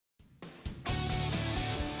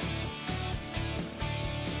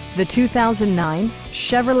the 2009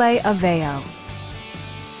 Chevrolet Aveo.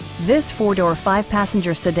 This four-door,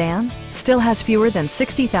 five-passenger sedan still has fewer than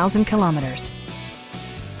 60,000 kilometers.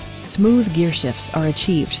 Smooth gear shifts are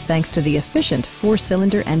achieved thanks to the efficient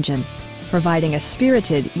four-cylinder engine, providing a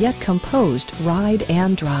spirited yet composed ride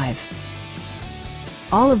and drive.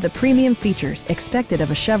 All of the premium features expected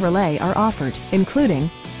of a Chevrolet are offered,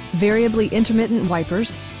 including variably intermittent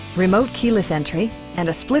wipers, remote keyless entry, and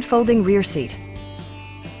a split-folding rear seat.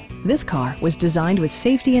 This car was designed with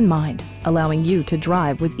safety in mind, allowing you to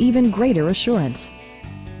drive with even greater assurance.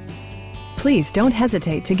 Please don't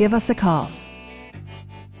hesitate to give us a call.